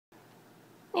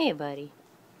Hey, buddy.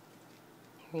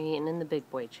 You're eating in the big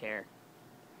boy chair.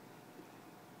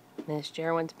 This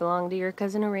chair once belonged to your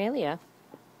cousin Aurelia.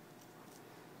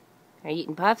 Are you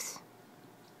eating puffs?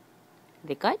 Are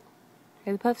they good?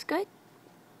 Are the puffs good?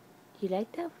 You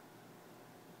like them?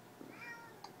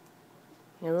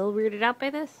 You're a little weirded out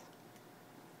by this?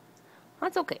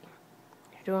 That's okay.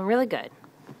 You're doing really good.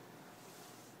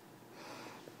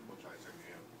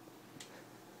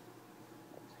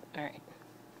 Alright.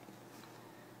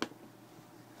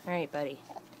 Alright, buddy.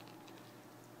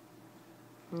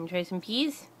 You try some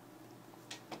peas?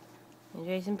 You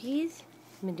try some peas?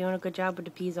 You've been doing a good job with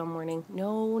the peas all morning.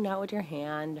 No, not with your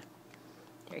hand.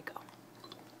 There you go.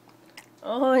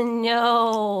 Oh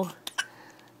no!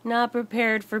 Not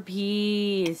prepared for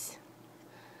peas.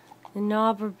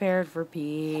 Not prepared for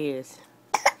peas.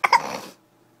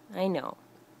 I know.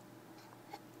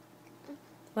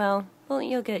 Well,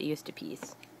 you'll get used to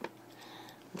peas.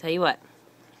 I'll tell you what.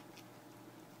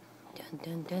 Dun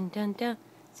dun dun dun dun.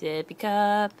 Sippy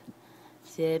cup.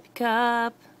 Sippy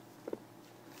cup.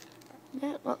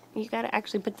 Yeah, well, you gotta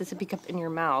actually put the sippy cup in your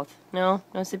mouth. No?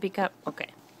 No sippy cup? Okay.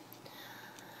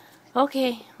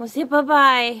 Okay, well, say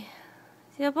bye-bye.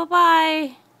 Say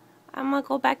bye-bye. I'm gonna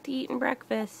go back to eating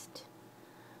breakfast.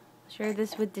 I'll share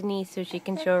this with Denise so she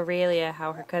can show Aurelia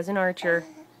how her cousin Archer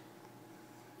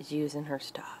is using her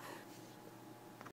stuff.